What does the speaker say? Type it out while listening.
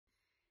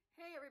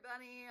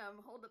everybody.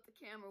 I'm holding up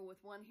the camera with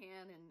one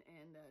hand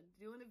and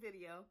doing a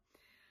video.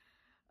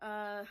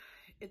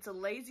 It's a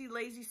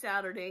lazy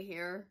Saturday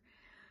here.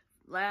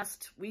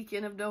 Last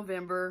weekend of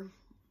November.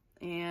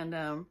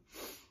 And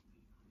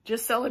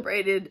just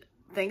celebrated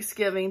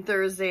Thanksgiving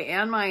Thursday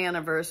and my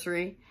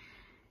anniversary.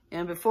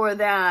 And before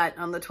that,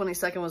 on the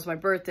 22nd was my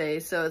birthday.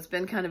 So it's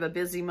been kind of a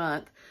busy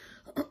month.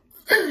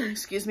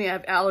 Excuse me, I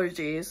have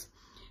allergies.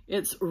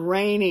 It's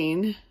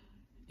raining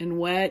and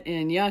wet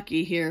and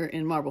yucky here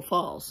in Marble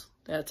Falls.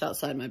 That's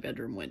outside my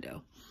bedroom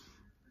window.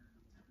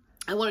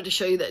 I wanted to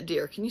show you that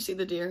deer. Can you see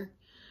the deer?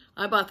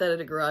 I bought that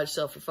at a garage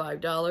sale for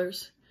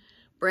 $5.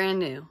 Brand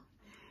new.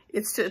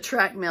 It's to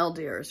attract male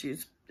deers.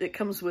 It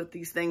comes with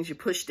these things you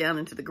push down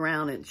into the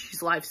ground, and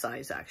she's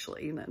life-size,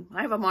 actually. And then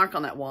I have a mark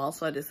on that wall,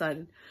 so I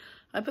decided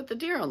I put the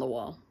deer on the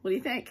wall. What do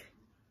you think?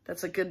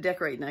 That's a good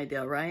decorating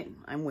idea, right?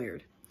 I'm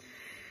weird.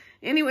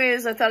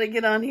 Anyways, I thought I'd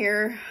get on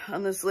here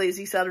on this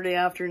lazy Saturday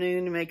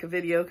afternoon to make a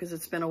video because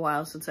it's been a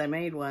while since I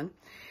made one.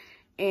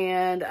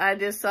 And I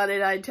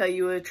decided I'd tell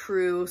you a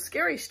true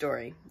scary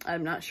story.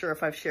 I'm not sure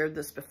if I've shared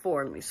this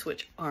before. Let me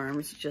switch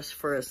arms just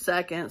for a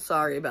second.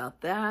 Sorry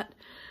about that.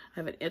 I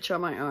have an itch on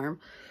my arm.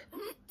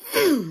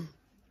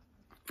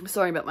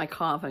 Sorry about my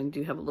cough. I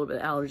do have a little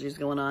bit of allergies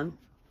going on.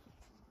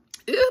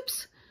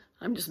 Oops.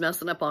 I'm just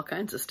messing up all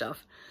kinds of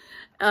stuff.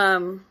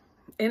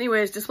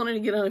 Anyways, just wanted to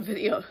get on a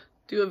video.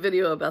 Do a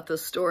video about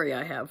this story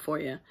I have for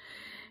you.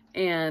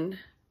 And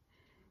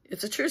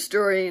it's a true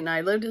story, and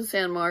I lived in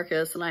San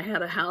Marcos, and I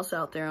had a house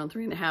out there on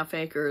 3.5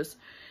 acres.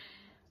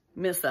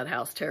 Missed that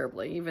house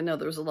terribly, even though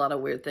there was a lot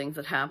of weird things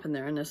that happened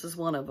there, and this is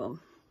one of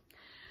them.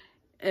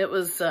 It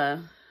was, I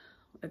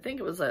think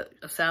it was a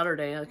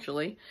Saturday,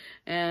 actually,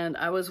 and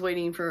I was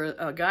waiting for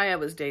a guy I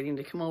was dating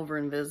to come over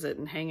and visit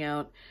and hang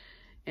out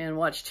and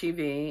watch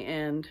TV,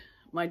 and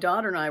my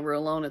daughter and I were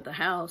alone at the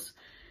house.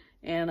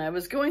 And I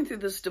was going through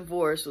this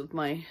divorce with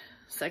my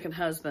second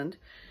husband.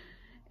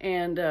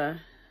 And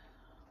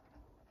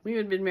we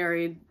had been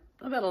married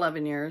about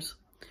 11 years.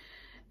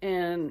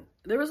 And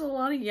there was a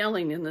lot of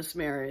yelling in this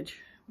marriage.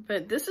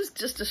 But this is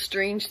just a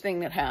strange thing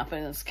that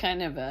happened. It's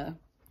kind of a,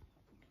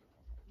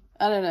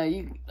 I don't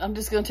know. I'm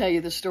just going to tell you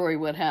the story,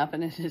 what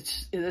happened. And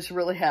it's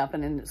really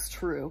happened, and it's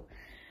true.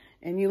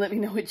 And you let me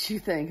know what you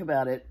think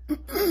about it.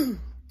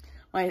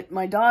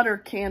 My daughter,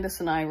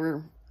 Candace, and I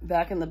were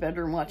back in the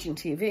bedroom watching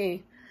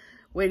TV.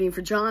 Waiting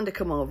for John to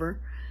come over,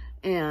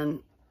 and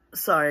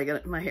sorry,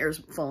 my hair's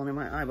falling in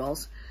my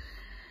eyeballs.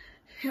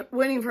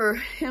 Waiting for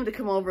him to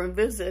come over and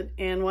visit,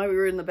 and while we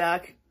were in the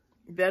back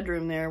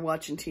bedroom there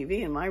watching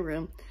TV in my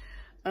room,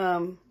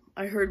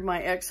 I heard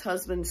my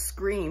ex-husband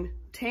scream,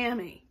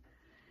 "Tammy!"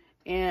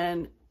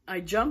 And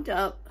I jumped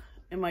up,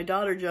 and my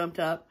daughter jumped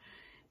up,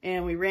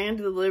 and we ran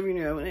to the living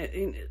room,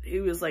 and he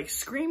was like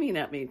screaming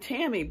at me,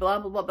 "Tammy, blah,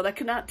 blah, blah," but I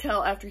could not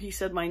tell after he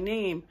said my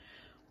name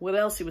what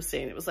else he was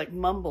saying. It was like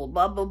mumbled,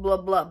 blah, blah, blah,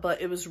 blah,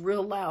 but it was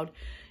real loud.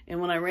 And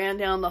when I ran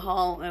down the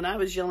hall and I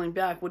was yelling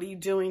back, "What are you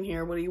doing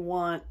here? What do you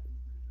want?"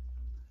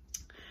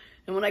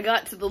 And when I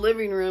got to the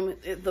living room,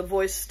 the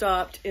voice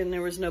stopped and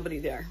there was nobody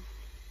there.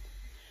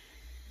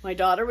 My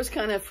daughter was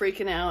kind of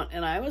freaking out,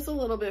 and I was a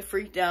little bit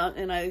freaked out,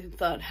 and I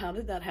thought, how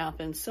did that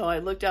happen? So I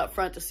looked out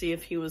front to see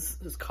if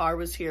his car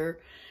was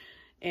here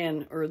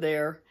or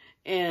there,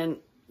 and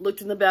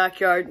looked in the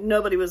backyard.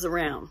 Nobody was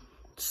around.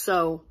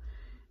 So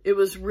it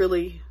was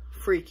really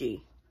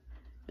freaky.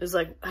 It's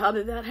like, how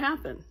did that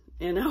happen?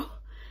 You know,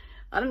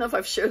 I don't know if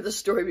I've shared this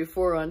story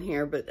before on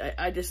here, but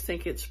I just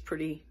think it's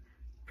pretty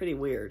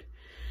weird.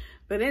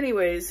 But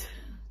anyways,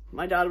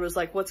 my daughter was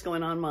like, "What's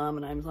going on, Mom?"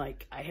 And I'm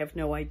like, "I have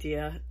no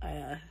idea.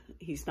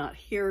 He's not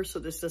here, so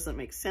this doesn't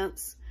make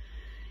sense."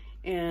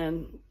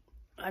 And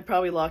I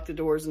probably locked the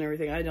doors and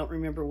everything. I don't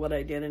remember what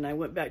I did. And I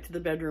went back to the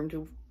bedroom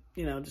to,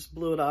 just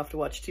blew it off to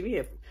watch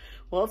TV.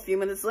 Well, a few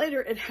minutes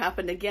later, it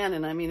happened again.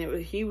 And I mean,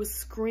 he was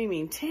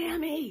screaming,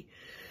 "Tammy!"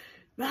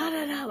 Blah,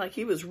 blah, blah, like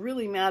he was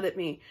really mad at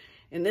me.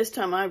 And this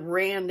time I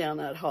ran down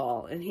that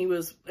hall, and it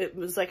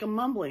was like a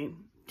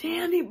mumbling,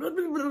 "Tammy, blah,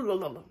 blah, blah,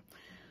 blah, blah."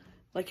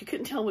 Like you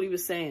couldn't tell what he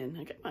was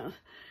saying.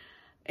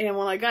 And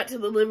when I got to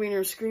the living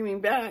room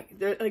screaming back,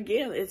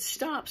 again, it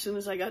stopped as soon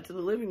as I got to the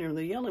living room.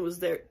 The yelling was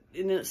there,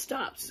 and then it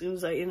stopped as soon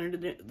as I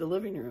entered the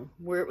living room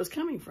where it was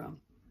coming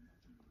from.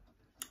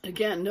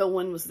 Again, no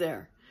one was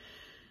there.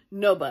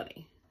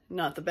 Nobody.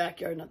 Not the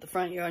backyard, not the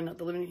front yard, not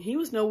the living room. He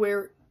was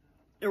nowhere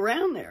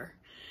around there.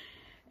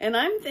 And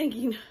I'm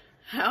thinking,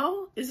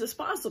 how is this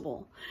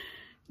possible?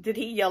 Did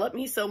he yell at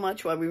me so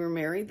much while we were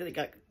married that it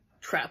got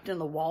trapped in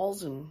the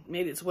walls and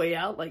made its way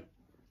out like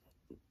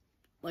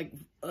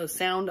a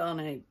sound on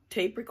a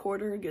tape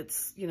recorder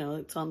gets,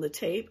 it's on the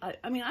tape.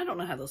 I mean, I don't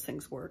know how those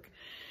things work.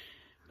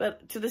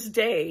 But to this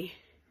day,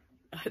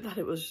 I thought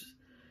it was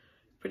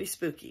pretty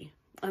spooky.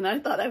 And I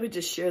thought I would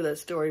just share that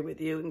story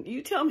with you. And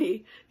you tell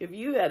me if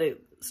you had a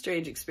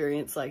strange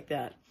experience like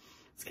that.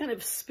 It's kind of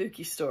a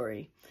spooky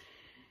story.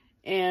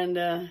 And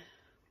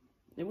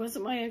it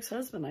wasn't my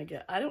ex-husband, I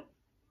guess. I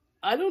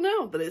don't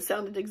know, but it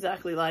sounded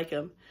exactly like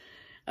him.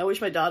 I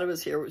wish my daughter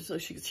was here so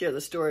she could share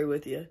the story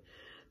with you.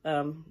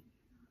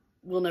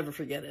 We'll never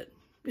forget it.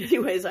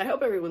 Anyways, I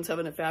hope everyone's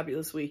having a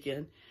fabulous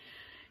weekend.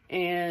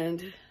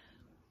 And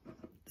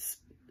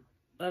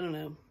I don't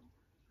know,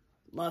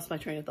 lost my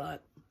train of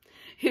thought.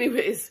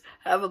 Anyways,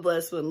 have a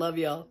blessed one. Love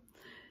y'all.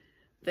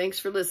 Thanks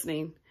for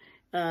listening.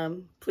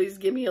 Please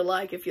give me a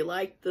like if you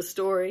liked the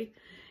story.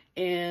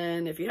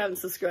 And if you haven't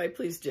subscribed,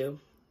 please do.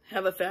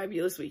 Have a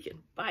fabulous weekend.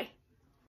 Bye.